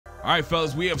All right,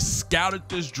 fellas, we have scouted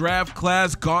this draft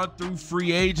class, gone through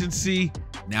free agency.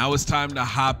 Now it's time to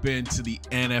hop into the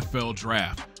NFL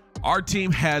draft. Our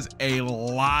team has a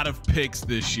lot of picks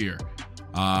this year.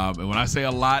 And when I say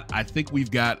a lot, I think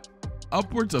we've got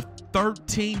upwards of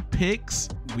 13 picks.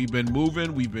 We've been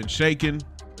moving, we've been shaking.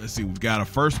 Let's see, we've got a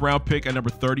first round pick at number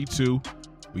 32.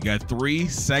 We got 3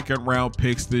 second round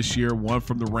picks this year, one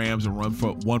from the Rams and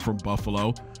one from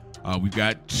Buffalo. We've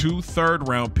got 2 third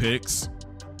round picks.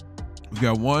 We've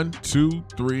got 1, 2,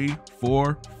 3,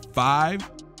 4, 5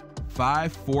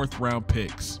 fourth round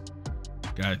picks.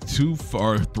 Got 3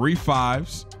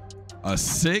 5s, a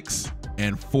 6,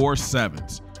 and 4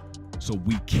 7s. So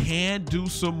we can do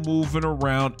some moving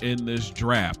around in this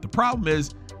draft. The problem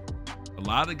is a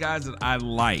lot of the guys that I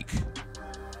like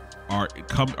are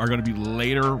going to be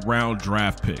later round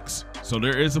draft picks. So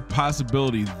there is a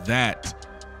possibility that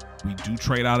we do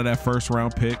trade out of that first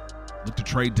round pick, look to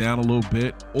trade down a little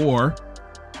bit, or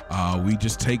we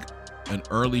just take an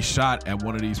early shot at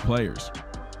one of these players.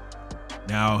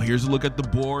 Now, here's a look at the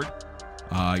board.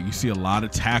 You see a lot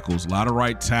of tackles, a lot of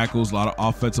right tackles, a lot of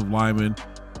offensive linemen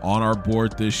on our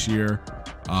board this year.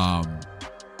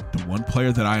 The one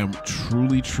player that I am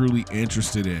truly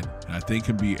interested in, and I think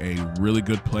can be a really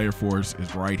good player for us,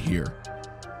 is right here.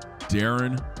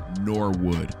 Darren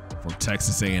Norwood from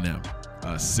Texas A&M.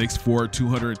 6'4",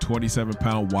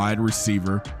 227-pound wide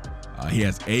receiver. He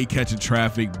has A, catching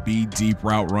traffic, B, deep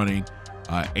route running,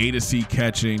 A to C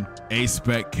catching, A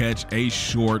spec catch, A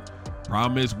short.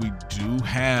 Problem is we do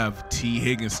have T.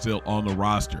 Higgins still on the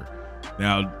roster.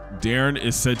 Now, Darren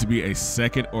is said to be a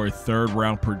second or third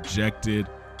round projected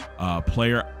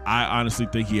player. I honestly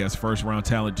think he has first round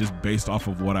talent just based off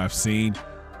of what I've seen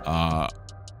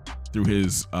through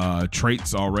his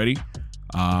traits already.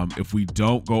 If we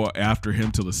don't go after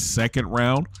him till the second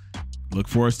round, look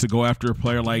for us to go after a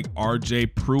player like R.J.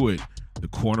 Pruitt, the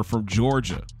corner from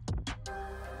Georgia.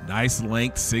 Nice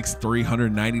length, 6'3",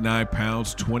 199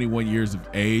 pounds, 21 years of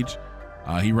age.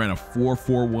 He ran a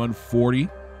 4.41 40,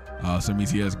 so it means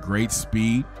he has great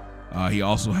speed. He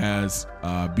also has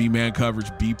B-man coverage,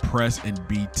 B press, and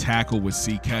B tackle with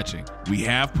C catching. We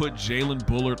have put Jalen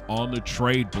Bullard on the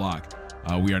trade block.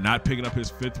 We are not picking up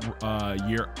his 5th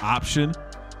year option.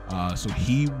 So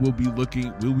we'll be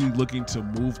looking to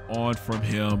move on from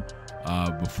him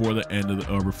before the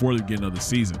beginning of the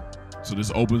season. So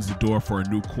this opens the door for a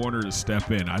new corner to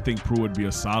step in. I think Pruitt would be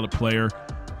a solid player.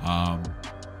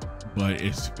 But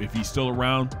if he's still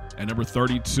around at number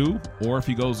 32, or if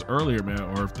he goes earlier, man,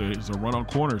 or if there's a run on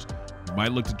corners, we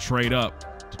might look to trade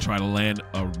up to try to land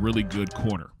a really good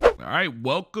corner. All right,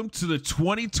 welcome to the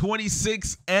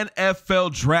 2026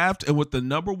 NFL Draft. And with the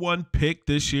number 1 pick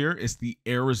this year, it's the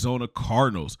Arizona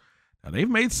Cardinals. Now, they've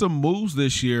made some moves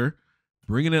this year,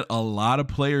 bringing in a lot of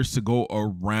players to go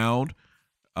around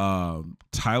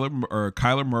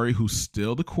Kyler Murray, who's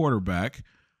still the quarterback.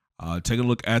 Taking a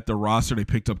look at the roster, they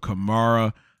picked up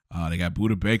Kamara. They got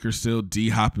Budda Baker still.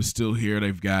 D-Hop is still here.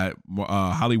 They've got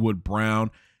Hollywood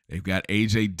Brown. They've got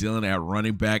A.J. Dillon at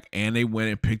running back, and they went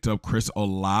and picked up Chris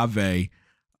Olave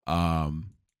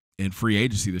in free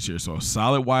agency this year. So a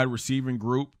solid wide receiving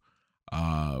group,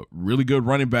 really good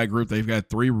running back group. They've got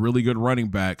 3 really good running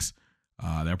backs.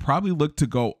 They'll probably look to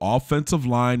go offensive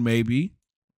line maybe,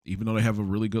 even though they have a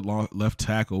really good left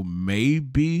tackle.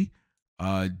 Maybe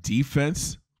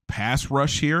defense, pass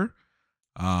rush here.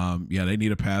 Yeah, they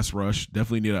need a pass rush.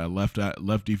 Definitely need a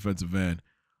left defensive end.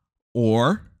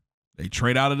 Or they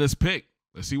trade out of this pick.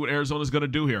 Let's see what Arizona's going to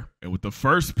do here. And with the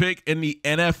first pick in the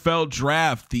NFL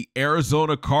draft, the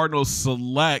Arizona Cardinals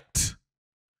select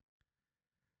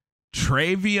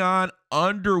Travion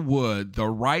Underwood, the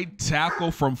right tackle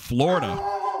from Florida.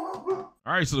 All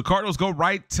right, so the Cardinals go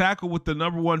right tackle with the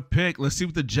number 1 pick. Let's see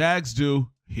what the Jags do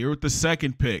here with the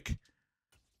second pick.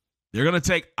 They're going to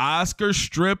take Oscar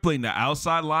Stripling, the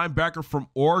outside linebacker from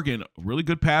Oregon, a really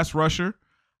good pass rusher.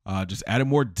 Just added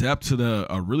more depth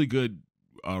to a really good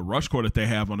rush core that they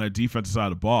have on that defensive side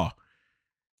of the ball.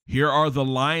 Here are the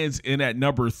Lions in at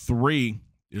number 3.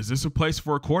 Is this a place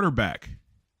for a quarterback?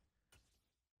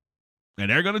 And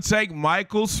they're going to take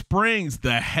Michael Springs,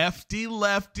 the hefty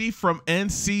lefty from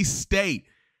NC State.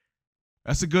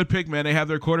 That's a good pick, man. They have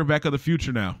their quarterback of the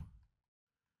future now.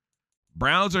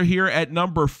 Browns are here at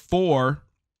number 4,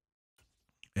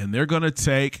 and they're going to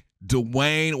take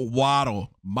Dwayne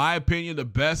Waddle. My opinion, the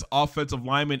best offensive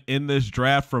lineman in this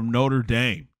draft from Notre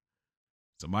Dame.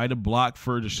 Somebody to block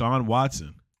for Deshaun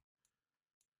Watson.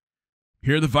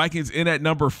 Here are the Vikings in at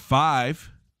number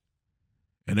 5,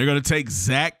 and they're going to take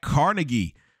Zach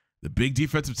Carnegie, the big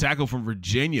defensive tackle from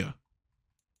Virginia.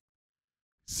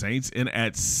 Saints in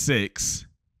at 6.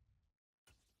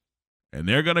 And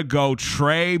they're going to go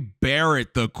Trey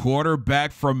Barrett, the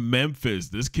quarterback from Memphis.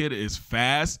 This kid is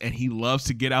fast, and he loves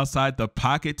to get outside the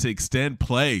pocket to extend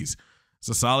plays. It's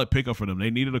a solid pickup for them. They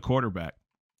needed a quarterback.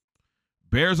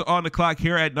 Bears are on the clock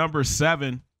here at number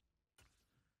 7.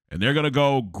 And they're going to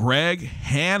go Greg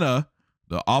Hanna,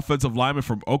 the offensive lineman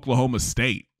from Oklahoma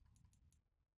State.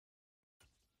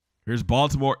 Here's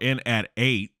Baltimore in at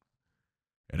 8.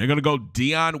 And they're going to go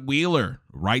Deion Wheeler,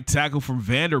 right tackle from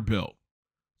Vanderbilt.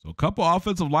 So a couple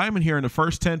offensive linemen here in the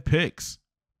first 10 picks.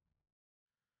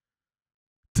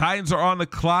 Titans are on the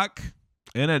clock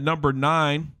and at number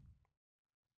 9.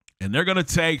 And they're going to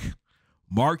take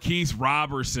Marquise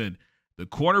Robertson, the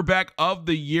quarterback of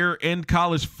the year in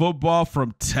college football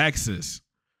from Texas.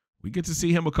 We get to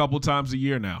see him a couple times a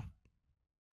year now.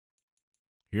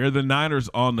 Here are the Niners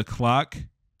on the clock.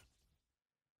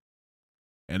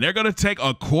 And they're going to take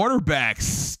a quarterback,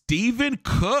 Stephen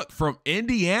Cook from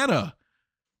Indiana.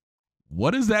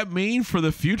 What does that mean for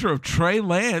the future of Trey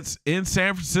Lance in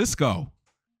San Francisco?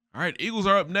 All right, Eagles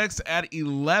are up next at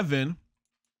 11.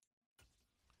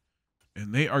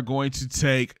 And they are going to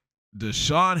take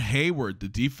Deshaun Hayward, the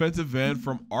defensive end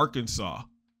from Arkansas.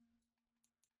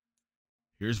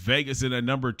 Here's Vegas in at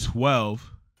number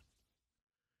 12.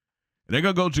 And they're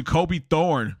going to go Jacoby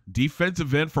Thorne,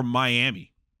 defensive end from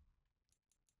Miami.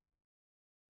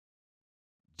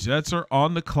 Jets are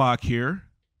on the clock here.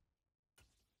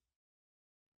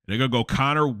 They're going to go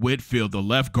Connor Whitfield, the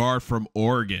left guard from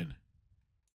Oregon.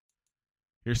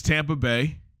 Here's Tampa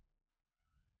Bay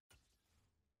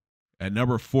at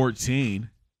number 14.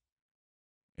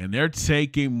 And they're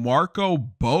taking Marco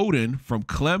Bowden from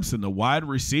Clemson, the wide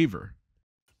receiver.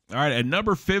 All right, at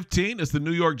number 15 is the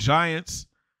New York Giants.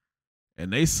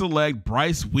 And they select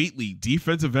Bryce Wheatley,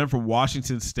 defensive end from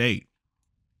Washington State.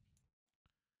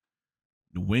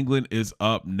 New England is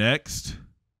up next.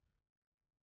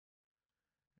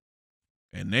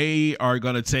 And they are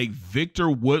going to take Victor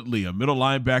Woodley, a middle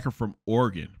linebacker from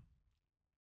Oregon.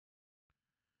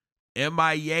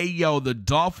 MIAO, the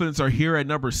Dolphins are here at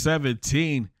number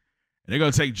 17. And they're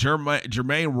going to take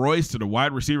Jermaine Royce, the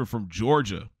wide receiver from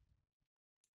Georgia.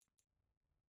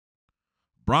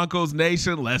 Broncos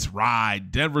Nation, let's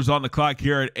ride. Denver's on the clock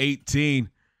here at 18.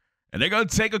 And they're going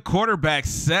to take a quarterback,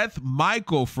 Seth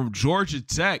Michael from Georgia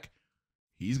Tech.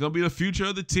 He's going to be the future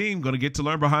of the team. Going to get to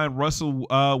learn behind Russell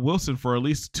Wilson for at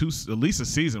least a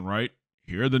season, right?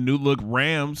 Here are the new look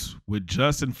Rams with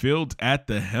Justin Fields at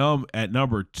the helm at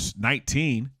number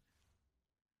 19.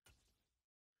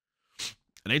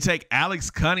 And they take Alex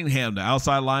Cunningham, the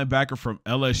outside linebacker from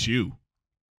LSU.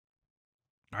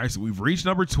 All right, so we've reached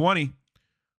number 20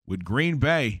 with Green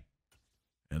Bay.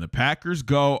 And the Packers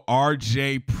go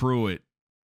R.J. Pruitt,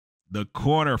 the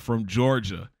corner from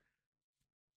Georgia.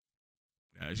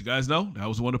 As you guys know, that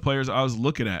was one of the players I was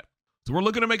looking at. So we're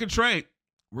looking to make a trade.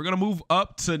 We're going to move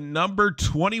up to number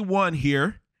 21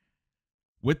 here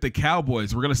with the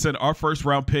Cowboys. We're going to send our first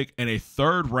round pick and a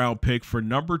third round pick for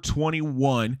number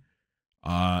 21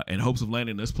 in hopes of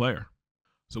landing this player.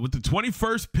 So with the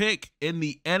 21st pick in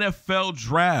the NFL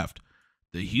draft,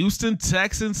 the Houston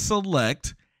Texans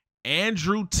select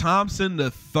Andrew Thompson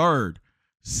III,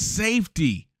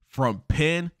 safety from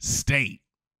Penn State.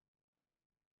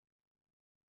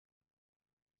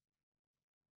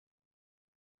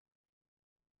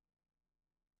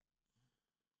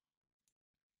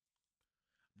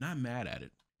 Not mad at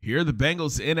it. Here the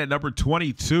Bengals in at number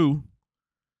 22.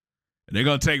 And they're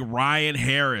going to take Ryan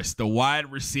Harris, the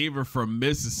wide receiver from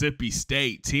Mississippi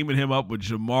State, teaming him up with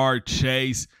Jamar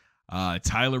Chase,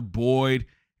 Tyler Boyd,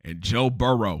 and Joe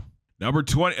Burrow. Number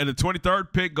 20 and the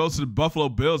 23rd pick goes to the Buffalo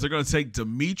Bills. They're going to take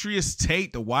Demetrius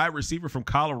Tate, the wide receiver from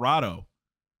Colorado.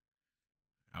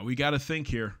 Now we got to think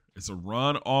here. It's a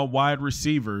run on wide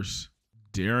receivers.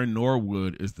 Darren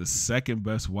Norwood is the second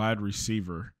best wide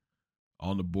receiver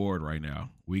on the board right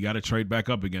now. We got to trade back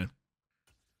up again.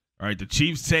 All right, the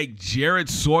Chiefs take Jared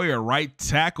Sawyer, right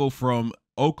tackle from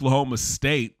Oklahoma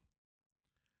State.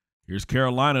 Here's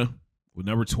Carolina with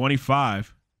number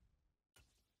 25.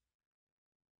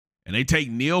 And they take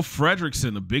Neil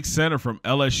Fredrickson, the big center from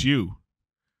LSU.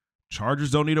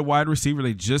 Chargers don't need a wide receiver.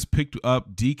 They just picked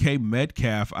up DK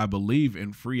Metcalf, I believe,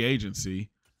 in free agency.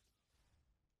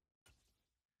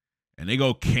 And they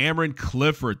go Cameron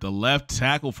Clifford, the left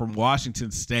tackle from Washington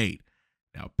State.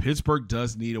 Now, Pittsburgh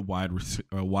does need a wide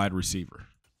receiver.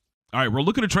 All right, we're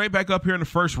looking to trade back up here in the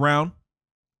first round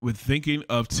with thinking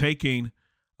of taking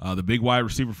the big wide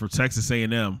receiver for Texas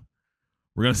A&M.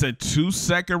 We're going to send 2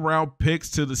 second-round picks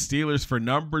to the Steelers for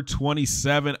number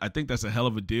 27. I think that's a hell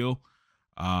of a deal.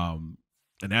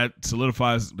 And that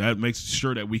solidifies, that makes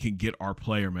sure that we can get our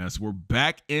player, man. So we're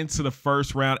back into the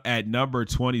first round at number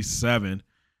 27. And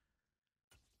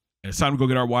it's time to go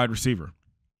get our wide receiver.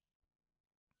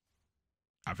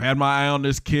 I've had my eye on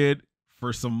this kid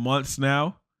for some months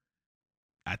now.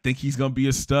 I think he's going to be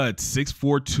a stud.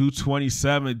 6'4",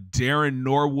 227, Darren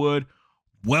Norwood.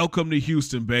 Welcome to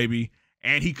Houston, baby.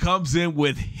 And he comes in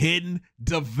with hidden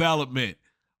development.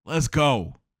 Let's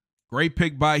go. Great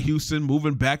pick by Houston,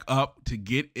 moving back up to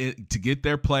get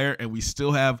their player, and we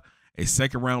still have a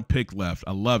second-round pick left.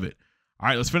 I love it. All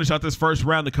right, let's finish out this first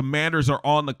round. The Commanders are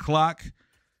on the clock,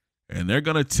 and they're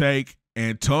going to take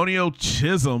Antonio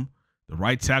Chisholm, the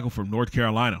right tackle from North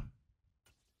Carolina.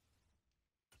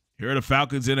 Here are the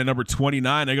Falcons in at number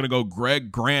 29. They're going to go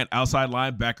Greg Grant, outside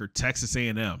linebacker, Texas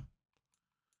A&M.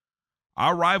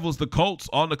 Our rivals, the Colts,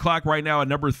 on the clock right now at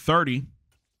number 30.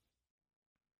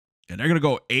 And they're going to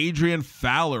go Adrian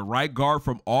Fowler, right guard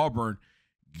from Auburn,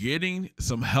 getting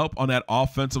some help on that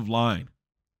offensive line.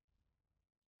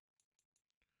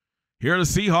 Here are the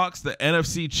Seahawks, the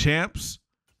NFC champs.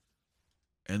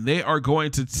 And they are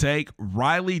going to take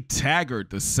Riley Taggart,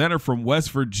 the center from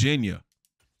West Virginia.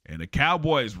 And the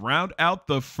Cowboys round out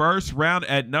the first round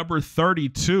at number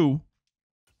 32.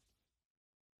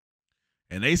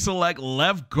 And they select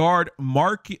left guard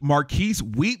Marquise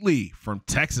Wheatley from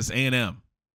Texas A&M.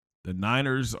 The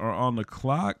Niners are on the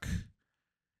clock.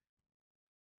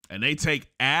 And they take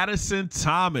Addison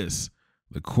Thomas,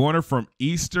 the corner from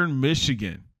Eastern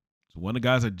Michigan. It's one of the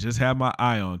guys I just had my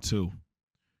eye on, too.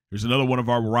 Here's another one of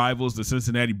our rivals, the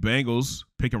Cincinnati Bengals,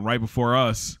 picking right before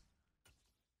us.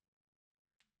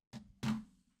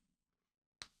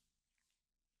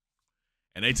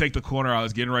 And they take the corner I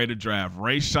was getting ready to draft,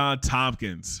 Rayshawn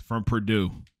Tompkins from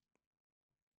Purdue.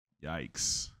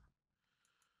 Yikes.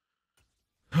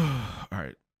 All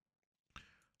right.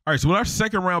 So with our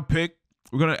second round pick,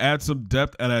 we're going to add some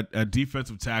depth at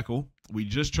defensive tackle. We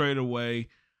just traded away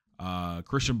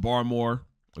Christian Barmore.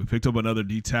 We picked up another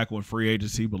D tackle in free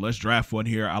agency, but let's draft one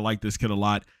here. I like this kid a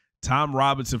lot. Tom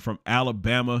Robinson from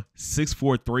Alabama,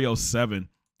 6'4", 307.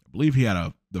 I believe he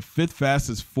had the fifth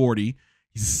fastest 40.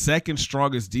 He's the second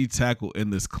strongest D tackle in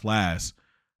this class.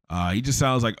 He just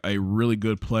sounds like a really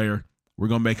good player. We're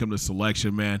going to make him the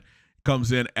selection, man.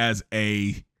 Comes in as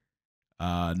a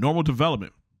normal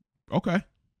development. Okay.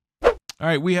 All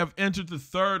right, we have entered the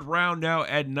third round now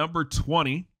at number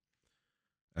 20.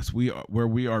 That's where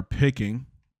we are picking.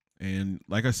 And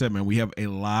like I said, man, we have a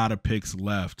lot of picks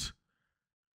left.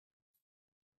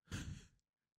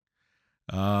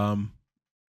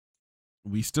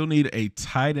 We still need a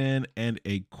tight end and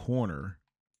a corner.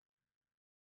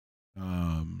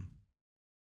 I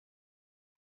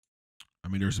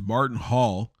mean, there's Martin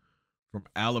Hall from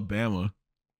Alabama.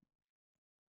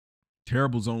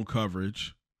 Terrible zone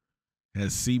coverage.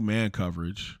 Has C-man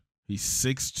coverage. He's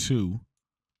 6'2".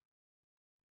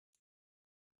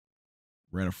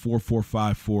 Ran a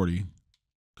 4.45 40.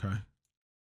 Okay.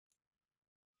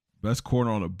 Best corner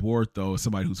on the board, though, is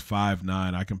somebody who's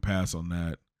 5'9". I can pass on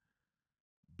that.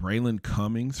 Braylon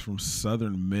Cummings from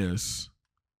Southern Miss.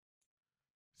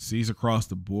 Sees across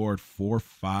the board,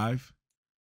 4'5".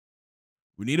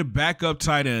 We need a backup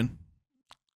tight end.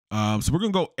 So we're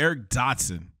going to go Eric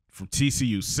Dotson from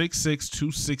TCU, 6'6",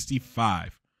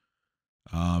 265.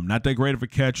 Not that great of a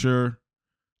catcher.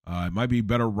 It might be a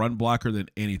better run blocker than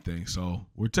anything. So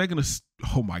we're taking a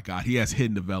 – oh, my God. He has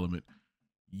hidden development.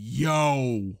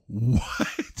 Yo,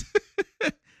 what?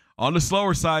 On the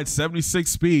slower side, 76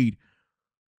 speed.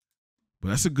 But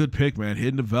that's a good pick, man.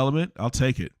 Hidden development, I'll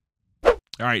take it. All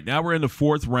right, now we're in the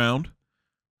fourth round.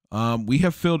 We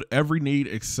have filled every need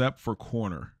except for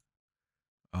corner.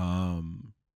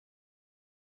 And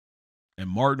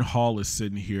Martin Hall is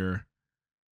sitting here.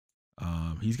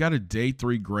 He's got a day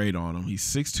 3 grade on him. He's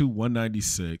 6'2",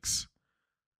 196.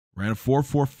 Ran a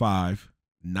 4.45.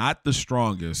 Not the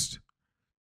strongest.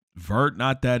 Vert,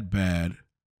 not that bad.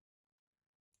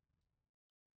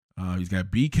 He's got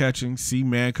B catching, C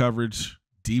man coverage,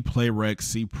 D play rec,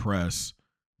 C press,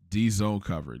 D zone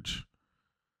coverage.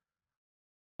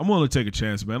 I'm willing to take a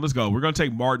chance, man. Let's go. We're going to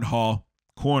take Martin Hall,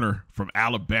 corner from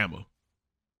Alabama.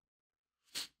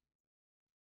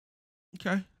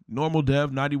 Okay. Normal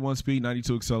dev, 91 speed,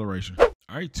 92 acceleration. All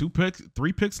right,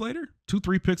 3 picks later,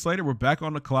 we're back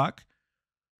on the clock.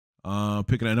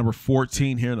 Picking at number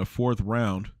 14 here in the fourth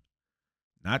round.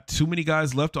 Not too many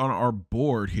guys left on our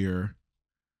board here.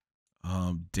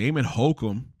 Damon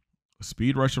Holcomb, a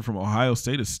speed rusher from Ohio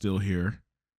State, is still here.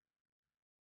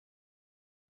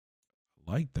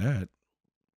 I like that.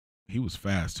 He was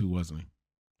fast too, wasn't he?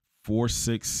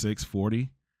 4.66 40.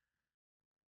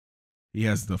 He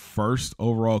has the first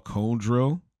overall cone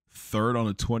drill, third on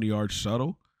a 20-yard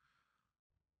shuttle.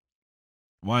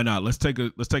 Why not? Let's take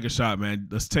a shot, man.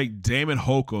 Let's take Damon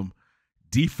Holcomb,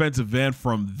 defensive end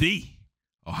from the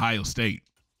Ohio State.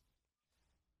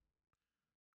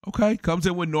 Okay, comes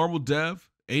in with normal dev,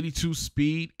 82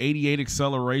 speed, 88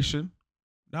 acceleration.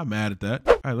 Not mad at that.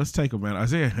 All right, let's take him, man.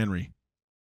 Isaiah Henry.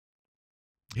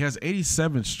 He has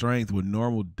 87 strength with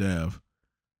normal dev.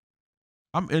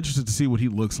 I'm interested to see what he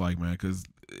looks like, man, because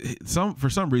for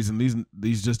some reason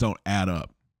these just don't add up.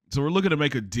 So we're looking to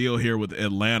make a deal here with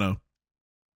Atlanta,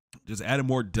 just adding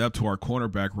more depth to our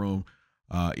cornerback room.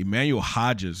 Emmanuel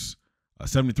Hodges, a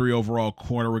 73 overall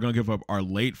corner. We're gonna give up our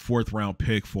late 4th round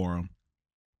pick for him,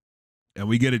 and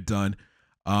we get it done.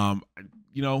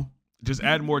 Just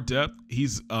add more depth.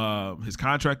 His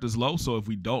contract is low, so if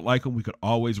we don't like him, we could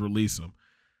always release him.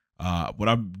 What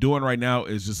I'm doing right now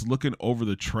is just looking over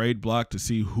the trade block to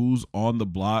see who's on the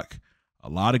block. A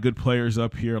lot of good players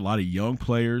up here, a lot of young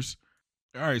players.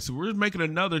 All right, so we're making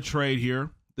another trade here.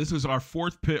 This is our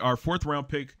 4th round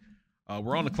pick.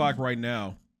 We're on the clock right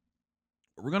now.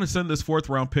 We're going to send this 4th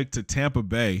round pick to Tampa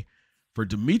Bay for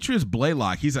Demetrius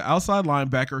Blaylock. He's an outside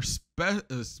linebacker,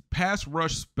 pass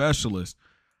rush specialist.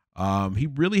 He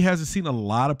really hasn't seen a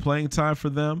lot of playing time for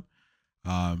them.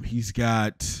 He's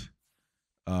got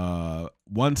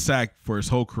 1 sack for his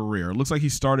whole career. It looks like he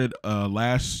started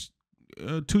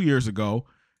 2 years ago,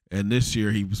 and this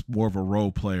year he was more of a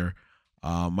role player.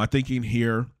 My thinking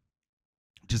here,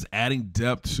 just adding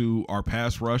depth to our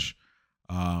pass rush.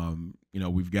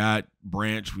 We've got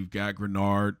Branch, we've got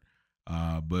Grenard,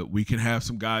 but we can have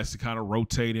some guys to kind of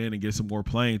rotate in and get some more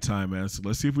playing time, man. So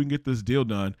let's see if we can get this deal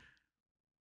done.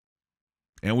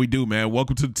 And we do, man.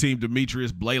 Welcome to the team,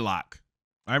 Demetrius Blaylock.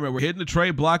 All right, man, we're hitting the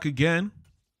trade block again.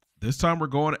 This time we're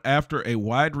going after a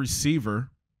wide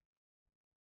receiver.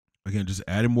 Again, just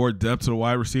adding more depth to the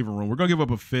wide receiver room. We're going to give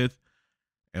up a 5th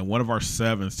and one of our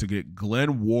 7s to get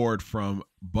Glenn Ward from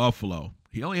Buffalo.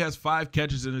 He only has 5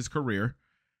 catches in his career.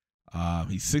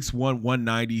 He's 6'1",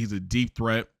 190. He's a deep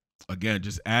threat. Again,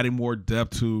 just adding more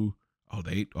depth to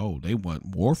they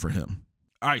want more for him.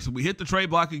 All right, so we hit the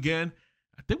trade block again.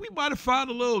 I think we might have found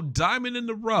a little diamond in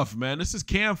the rough, man. This is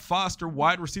Cam Foster,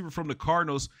 wide receiver from the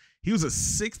Cardinals. He was a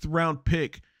 6th round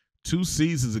pick 2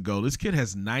 seasons ago. This kid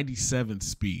has 97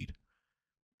 speed.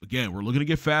 Again, we're looking to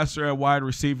get faster at wide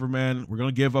receiver, man. We're going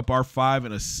to give up our 5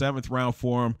 and a 7th round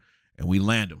for him, and we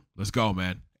land him. Let's go,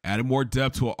 man. Adding more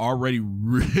depth to an already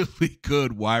really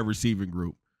good wide receiving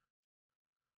group.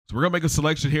 So we're going to make a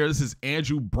selection here. This is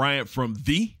Andrew Bryant from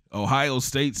the Ohio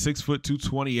State, 6 foot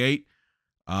 228.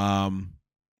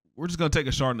 We're just going to take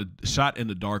a shot in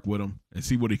the dark with him and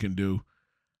see what he can do.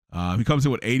 He comes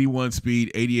in with 81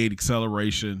 speed, 88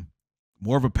 acceleration,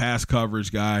 more of a pass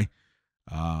coverage guy.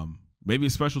 Maybe a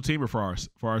special teamer for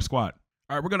our squad.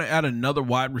 All right, we're going to add another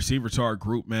wide receiver to our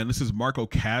group, man. This is Marco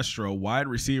Castro, wide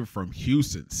receiver from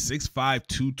Houston, 6'5",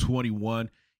 221.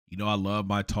 You know I love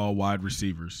my tall wide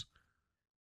receivers.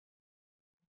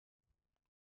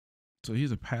 So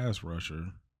he's a pass rusher,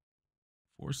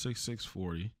 4'6",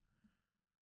 640.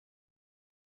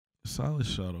 Solid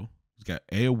shuttle. He's got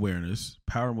A awareness.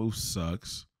 Power move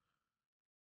sucks.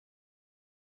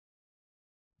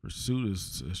 Pursuit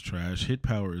is trash. Hit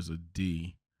power is a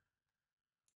D.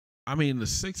 I mean, the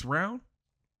 6th round,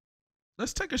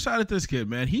 let's take a shot at this kid,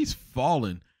 man. He's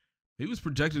fallen. He was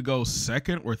projected to go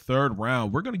 2nd or 3rd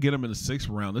round. We're going to get him in the 6th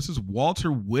round. This is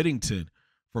Walter Whittington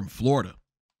from Florida.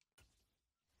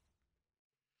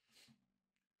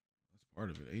 That's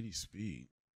part of it, 80 speed.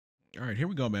 All right, here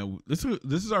we go, man. This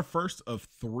is our first of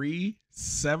 3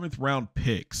 7th round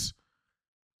picks.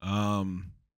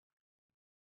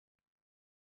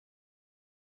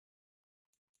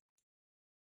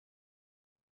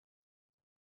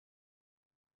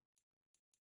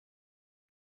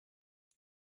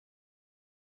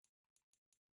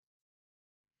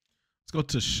 Let's go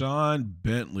to Sean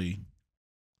Bentley.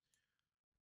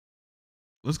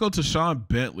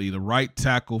 The right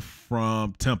tackle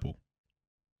from Temple.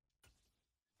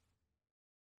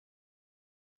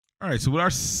 All right, so with our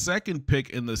 2nd pick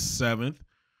in the 7th,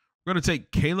 we're going to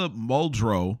take Caleb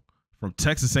Muldrow from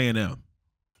Texas A&M.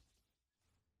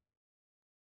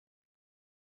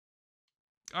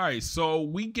 All right, so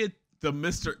we get the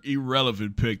Mr.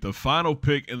 Irrelevant pick, the final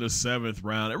pick in the 7th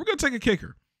round, and we're going to take a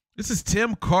kicker. This is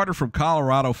Tim Carter from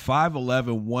Colorado,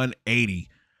 5'11", 180.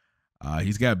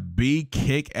 He's got B,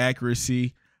 kick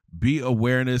accuracy, B,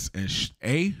 awareness, and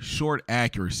A, short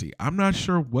accuracy. I'm not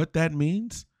sure what that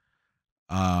means,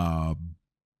 but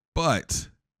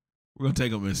we're going to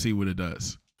take him and see what it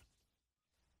does.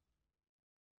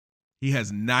 He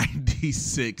has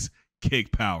 96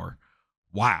 kick power.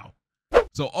 Wow.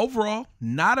 So overall,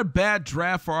 not a bad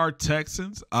draft for our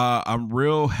Texans. I'm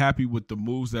real happy with the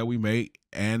moves that we made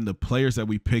and the players that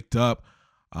we picked up.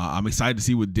 I'm excited to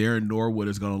see what Darren Norwood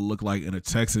is going to look like in a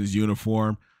Texans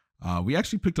uniform. We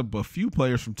actually picked up a few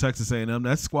players from Texas A&M.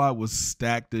 That squad was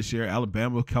stacked this year.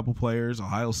 Alabama, a couple players,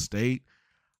 Ohio State.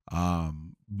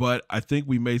 But I think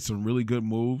we made some really good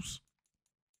moves,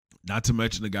 not to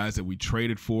mention the guys that we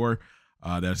traded for.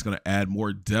 That's going to add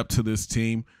more depth to this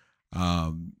team.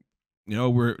 You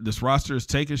know, this roster is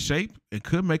taking shape and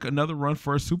could make another run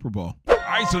for a Super Bowl. All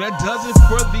right, so that does it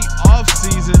for the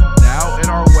offseason. Now in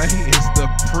our way is the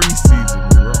preseason.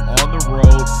 We're on the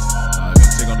road. Going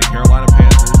to take on the Carolina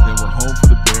Panthers. Then we're home for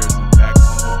the Bears and back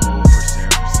on the road for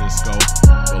San Francisco.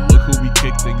 But look who we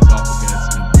kick things off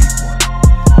against in week 1.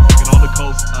 Taking on the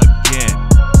Colts again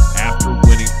after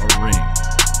winning a ring.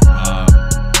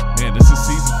 Man, this is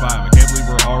season 5. I can't believe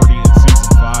we're already in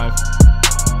season 5.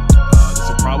 This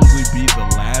will probably be the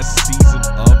last season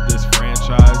of this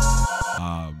franchise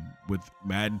with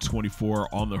Madden 24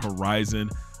 on the horizon.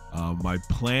 My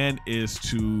plan is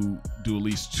to do at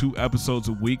least 2 episodes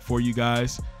a week for you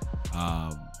guys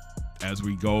as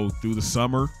we go through the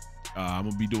summer. I'm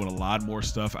going to be doing a lot more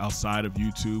stuff outside of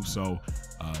YouTube. So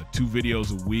 2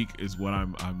 videos a week is what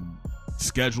I'm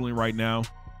scheduling right now.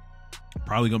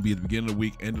 Probably going to be at the beginning of the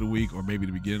week, end of the week, or maybe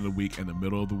the beginning of the week and the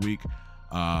middle of the week.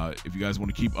 If you guys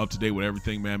want to keep up to date with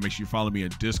everything, man, make sure you follow me on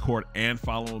Discord and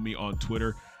follow me on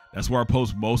Twitter. That's where I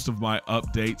post most of my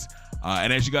updates.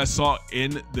 And as you guys saw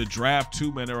in the draft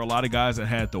too, man, there are a lot of guys that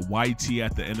had the YT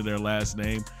at the end of their last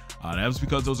name. That was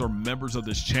because those are members of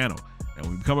this channel. And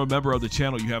when you become a member of the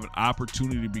channel, you have an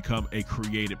opportunity to become a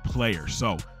created player.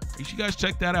 So make sure you guys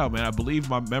check that out, man. I believe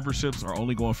my memberships are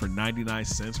only going for 99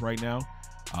 cents right now.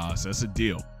 So that's a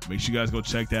deal. Make sure you guys go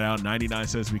check that out. 99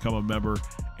 cents to become a member.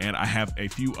 And I have a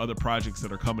few other projects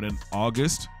that are coming in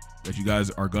August that you guys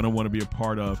are going to want to be a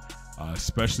part of,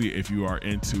 especially if you are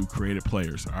into creative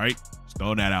players. All right, just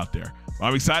throwing that out there. Well,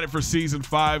 I'm excited for season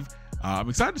 5. I'm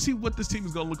excited to see what this team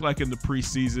is going to look like in the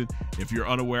preseason. If you're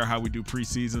unaware how we do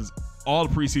preseasons, all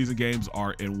the preseason games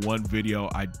are in one video.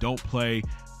 I don't play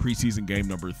preseason game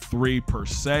number 3 per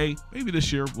se. Maybe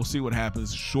this year, we'll see what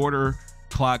happens. Shorter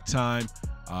clock time.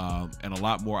 And a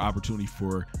lot more opportunity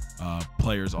for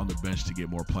players on the bench to get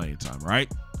more playing time,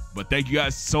 right? But thank you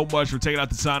guys so much for taking out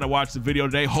the time to watch the video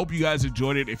today. Hope you guys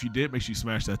enjoyed it. If you did, make sure you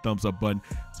smash that thumbs up button.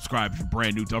 Subscribe if you're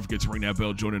brand new. Don't forget to ring that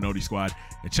bell, join the Noti Squad,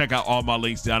 and check out all my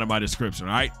links down in my description,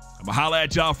 all right? I'm going to holla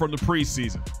at y'all from the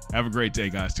preseason. Have a great day,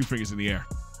 guys. 2 fingers in the air.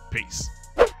 Peace.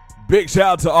 Big shout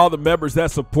out to all the members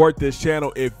that support this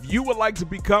channel. If you would like to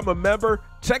become a member,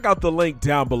 check out the link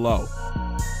down below.